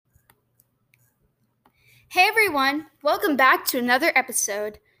Hey everyone, welcome back to another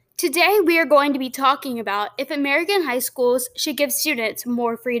episode. Today we are going to be talking about if American high schools should give students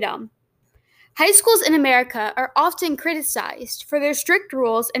more freedom. High schools in America are often criticized for their strict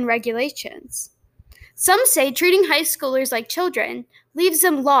rules and regulations. Some say treating high schoolers like children leaves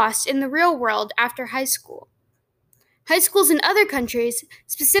them lost in the real world after high school. High schools in other countries,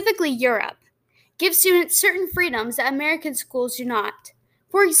 specifically Europe, give students certain freedoms that American schools do not.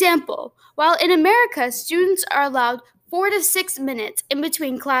 For example, while in America students are allowed 4 to 6 minutes in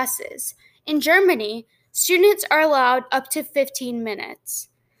between classes, in Germany, students are allowed up to 15 minutes.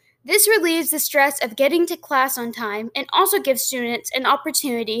 This relieves the stress of getting to class on time and also gives students an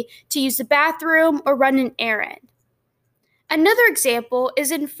opportunity to use the bathroom or run an errand. Another example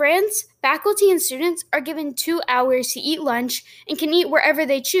is in France, faculty and students are given 2 hours to eat lunch and can eat wherever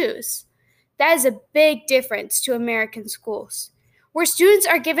they choose. That is a big difference to American schools, where students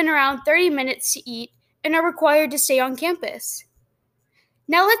are given around 30 minutes to eat and are required to stay on campus.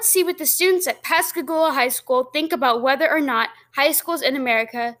 Now let's see what the students at Pascagoula High School think about whether or not high schools in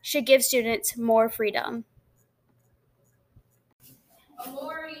America should give students more freedom.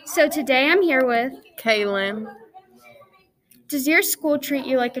 So today I'm here with Kaylin. Does your school treat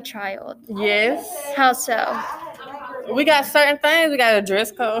you like a child? Yes. How so? We got certain things. We got a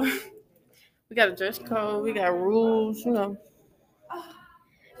dress code. We got rules,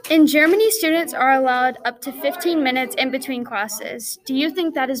 In Germany, students are allowed up to 15 minutes in between classes. Do you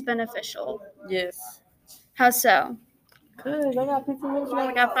think that is beneficial? Yes. How so? Good. They got 15 minutes. We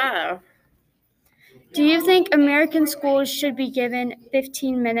only got 5. Do you think American schools should be given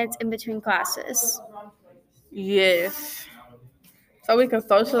 15 minutes in between classes? Yes. So we can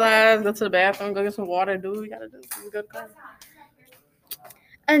socialize, go to the bathroom, go get some water, do what we gotta do. We go to class.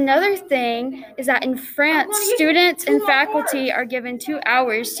 Another thing is that in France, students and faculty are given 2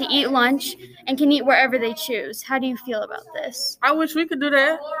 hours to eat lunch and can eat wherever they choose. How do you feel about this? I wish we could do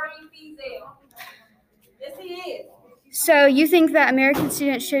that. So you think that American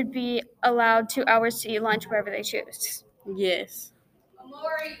students should be allowed 2 hours to eat lunch wherever they choose? Yes.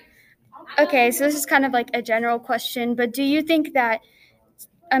 Okay, so this is kind of like a general question, but do you think that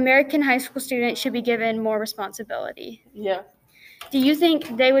American high school students should be given more responsibility? Yeah. Do you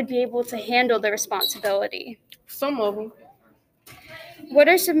think they would be able to handle the responsibility? Some of them. What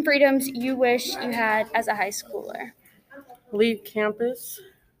are some freedoms you wish you had as a high schooler? Leave campus.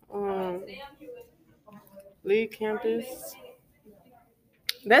 Leave campus.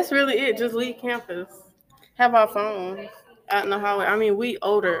 That's really it. Just leave campus. Have our phones out in the hallway. I mean, we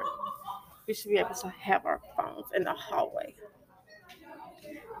older. We should be able to have our phones in the hallway.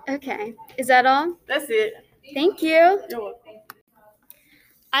 Okay, is that all? That's it. Thank you. You're welcome.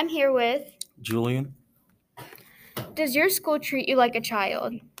 I'm here with Julian? Does your school treat you like a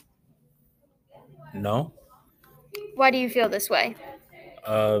child? No, Why do you feel this way?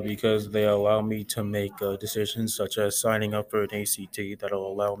 because they allow me to make decisions such as signing up for an ACT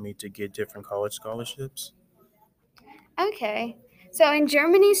that'll allow me to get different college scholarships. Okay, so in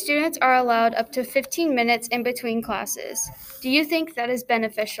Germany, students are allowed up to 15 minutes in between classes. Do you think that is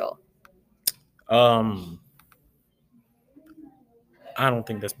beneficial? I don't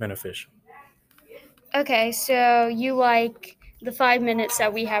think that's beneficial. Okay, so you like the 5 minutes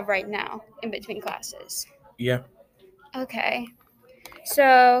that we have right now in between classes. Yeah, Okay,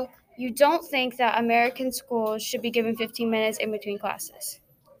 so you don't think that American schools should be given 15 minutes in between classes?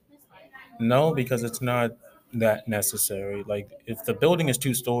 no, because it's not that necessary. Like, if the building is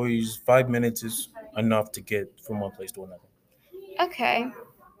 2 stories, 5 minutes is enough to get from one place to another. Okay.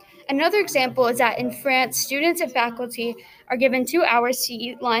 Another example is that in France, students and faculty are given 2 hours to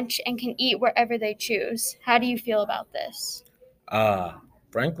eat lunch and can eat wherever they choose. How do you feel about this?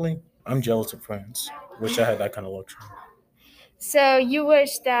 Frankly, I'm jealous of France. Wish I had that kind of luxury. So you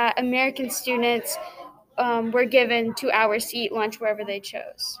wish that American students were given 2 hours to eat lunch wherever they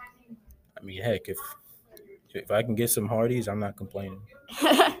chose. I mean, heck, if I can get some Hardee's, I'm not complaining.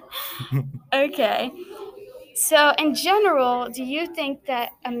 Okay. So in general, do you think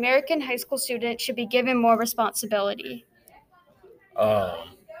that American high school students should be given more responsibility? High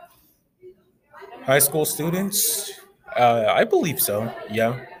school students, I believe so.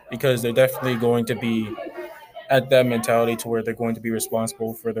 Yeah, because they're definitely going to be at that mentality to where they're going to be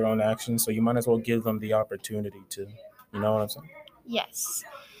responsible for their own actions. So you might as well give them the opportunity to. You know what I'm saying? Yes.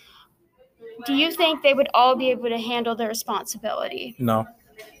 Do you think they would all be able to handle their responsibility? No.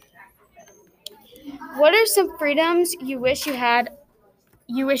 What are some freedoms you wish you have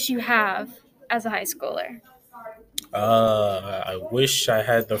as a high schooler? I wish I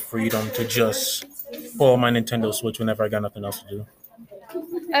had the freedom to just pull my Nintendo Switch whenever I got nothing else to do.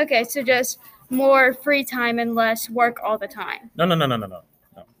 Okay, so just more free time and less work all the time? No.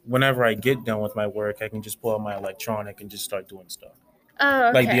 Whenever I get done with my work, I can just pull out my electronic and just start doing stuff.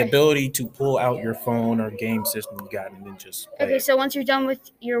 Oh, Like the okay. ability to pull out your phone or game system you got and then just play Okay, it. so once you're done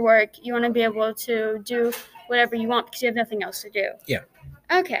with your work, you want to be able to do whatever you want because you have nothing else to do. Yeah.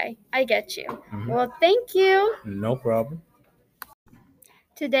 Okay, I get you. Mhm. Well, thank you. No problem.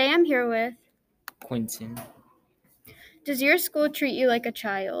 Today I'm here with. Quentin. Does your school treat you like a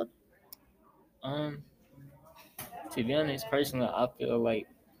child? To be honest, personally, I feel like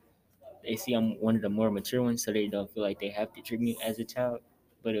they see I'm one of the more mature ones, so they don't feel like they have to treat me as a child.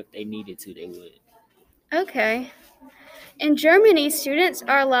 But if they needed to, they would. Okay. In Germany, students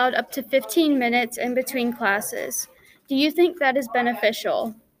are allowed up to 15 minutes in between classes. Do you think that is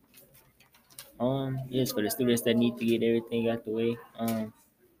beneficial? Yes, for the students that need to get everything out the way.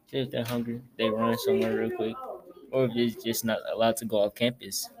 If they're hungry, they run somewhere real quick, or if it's just not allowed to go off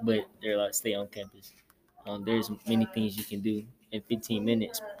campus, but they're allowed to stay on campus. There's many things you can do in 15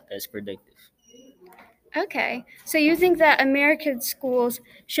 minutes that's productive. Okay. So you think that American schools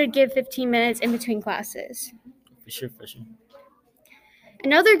should give 15 minutes in between classes? For sure, for sure.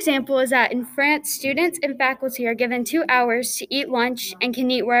 Another example is that in France, students and faculty are given 2 hours to eat lunch and can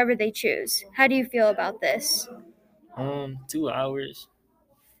eat wherever they choose. How do you feel about this? 2 hours.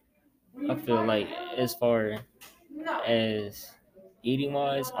 I feel like as far as eating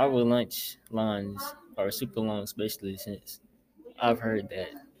wise, our lunch lines are super long, especially since I've heard that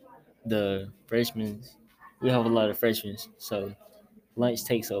the freshmen, we have a lot of freshmen, so lunch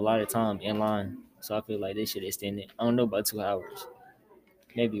takes a lot of time in line. So I feel like they should extend it. I don't know about 2 hours,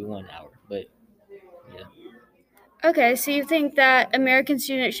 maybe 1 hour, but yeah, Okay, so you think that American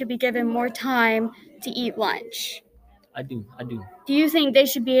students should be given more time to eat lunch? I do. Do you think they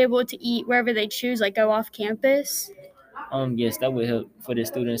should be able to eat wherever they choose, like go off campus? Yes, that would help for the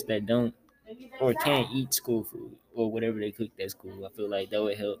students that don't or can't eat school food or whatever they cooked at school. I feel like that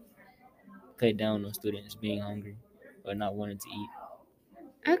would help cut down on students being hungry or not wanting to eat.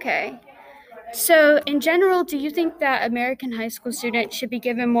 Okay. So, in general, do you think that American high school students should be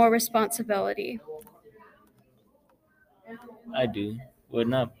given more responsibility? I do. Well,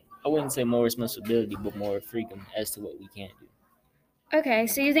 not. I wouldn't say more responsibility, but more freedom as to what we can do. Okay,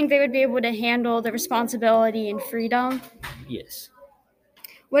 so you think they would be able to handle the responsibility and freedom? Yes.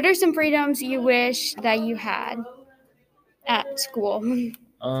 What are some freedoms you wish that you had at school?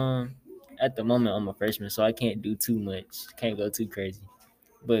 At the moment, I'm a freshman, so I can't do too much. Can't go too crazy.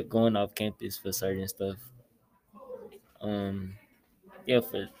 But going off campus for certain stuff. Yeah,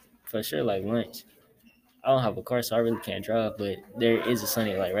 for sure, like lunch. I don't have a car, so I really can't drive. But there is a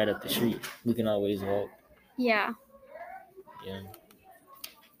Sunny like right up the street. We can always walk. Yeah. Yeah.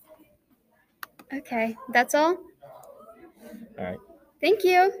 Okay, that's all? All right. Thank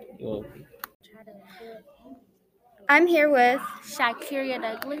you. You're welcome. I'm here with. Shakiria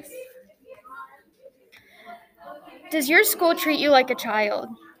Douglas. Does your school treat you like a child?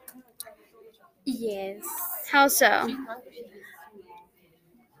 Yes. How so?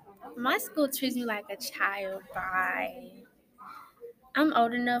 My school treats me like a child by I'm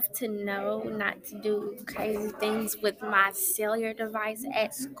old enough to know not to do crazy things with my cellular device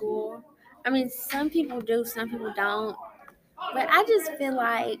at school. I mean, some people do, some people don't. But I just feel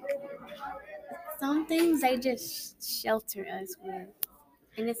like some things they just shelter us with,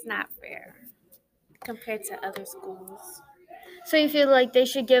 and it's not fair compared to other schools. So you feel like they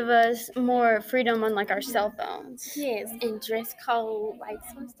should give us more freedom on like our cell phones? Yes, and dress code, like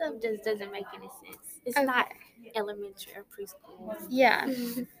some stuff just doesn't make any sense. It's Okay. not elementary or preschool. Yeah.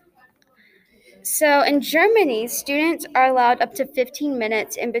 So in Germany, students are allowed up to 15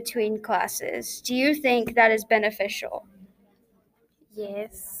 minutes in between classes. Do you think that is beneficial?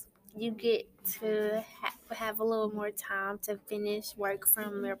 Yes, you get to have a little more time to finish work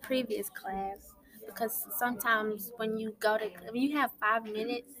from your previous class because sometimes when you go to, if you have 5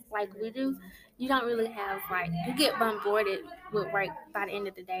 minutes like we do, you don't really have like, you get bombarded with work by the end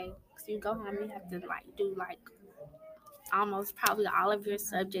of the day. So you go home, you have to like do like almost probably all of your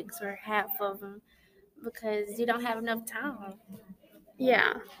subjects or half of them because you don't have enough time.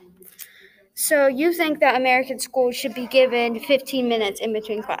 Yeah. So you think that American schools should be given 15 minutes in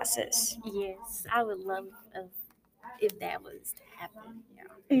between classes? Yes, I would love if that was to happen. Yeah,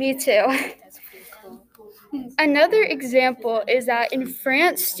 Me too. that's pretty cool. Another example is that in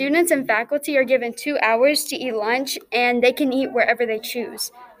France, students and faculty are given 2 hours to eat lunch and they can eat wherever they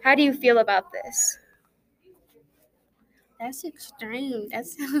choose. How do you feel about this? That's extreme. That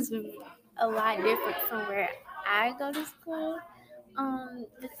sounds a lot different from where I go to school.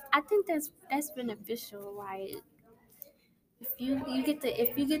 But I think that's beneficial. Like if you get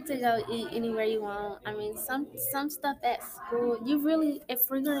to go eat anywhere you want, I mean some stuff at school, you really, if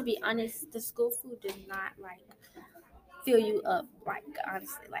we're gonna be honest, the school food does not like fill you up, like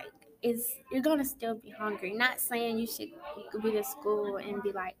honestly, like is you're gonna still be hungry. Not saying you should be to school and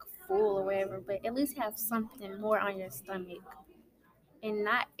be like full or whatever, but at least have something more on your stomach. And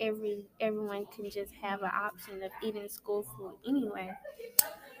not everyone can just have an option of eating school food anyway,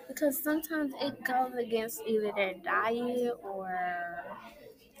 because sometimes it goes against either their diet or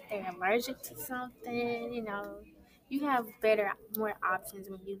they're allergic to something. You have more options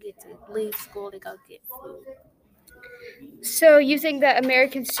when you get to leave school to go get food. So you think that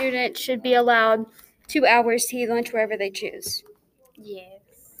American students should be allowed 2 hours to eat lunch wherever they choose? Yes.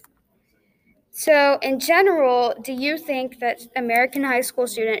 So in general, do you think that American high school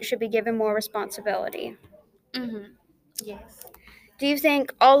students should be given more responsibility? Yes. Do you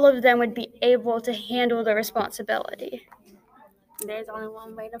think all of them would be able to handle the responsibility? There's only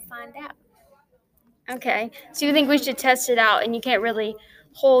one way to find out. Okay, so you think we should test it out and you can't really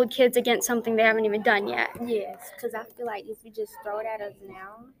hold kids against something they haven't even done yet? Yes, because I feel like if you just throw it at us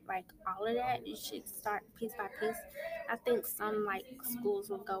now, like all of that, you should start piece by piece. I think some like schools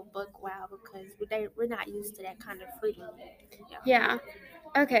will go buck wild because we're not used to that kind of freedom. Yeah.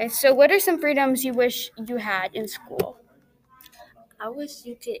 Okay, so what are some freedoms you wish you had in school? I wish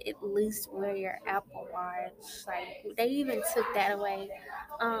you could at least wear your Apple Watch. Like they even took that away.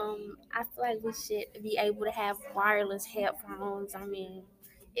 I feel like we should be able to have wireless headphones. I mean,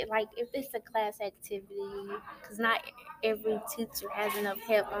 like if it's a class activity, because not every teacher has enough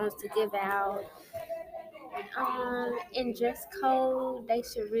headphones to give out. In dress code, they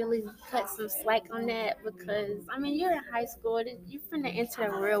should really cut some slack on that because I mean you're in high school, you're finna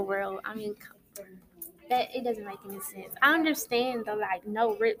enter the real world. I mean that it doesn't make any sense. I understand the like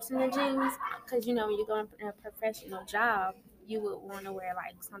no rips in the jeans because when you're going for a professional job, you would want to wear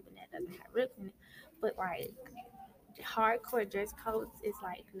like something that doesn't have rips in it. But like hardcore dress codes is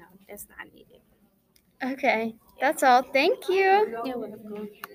like no, that's not needed. Okay, that's all. Thank you. You're welcome.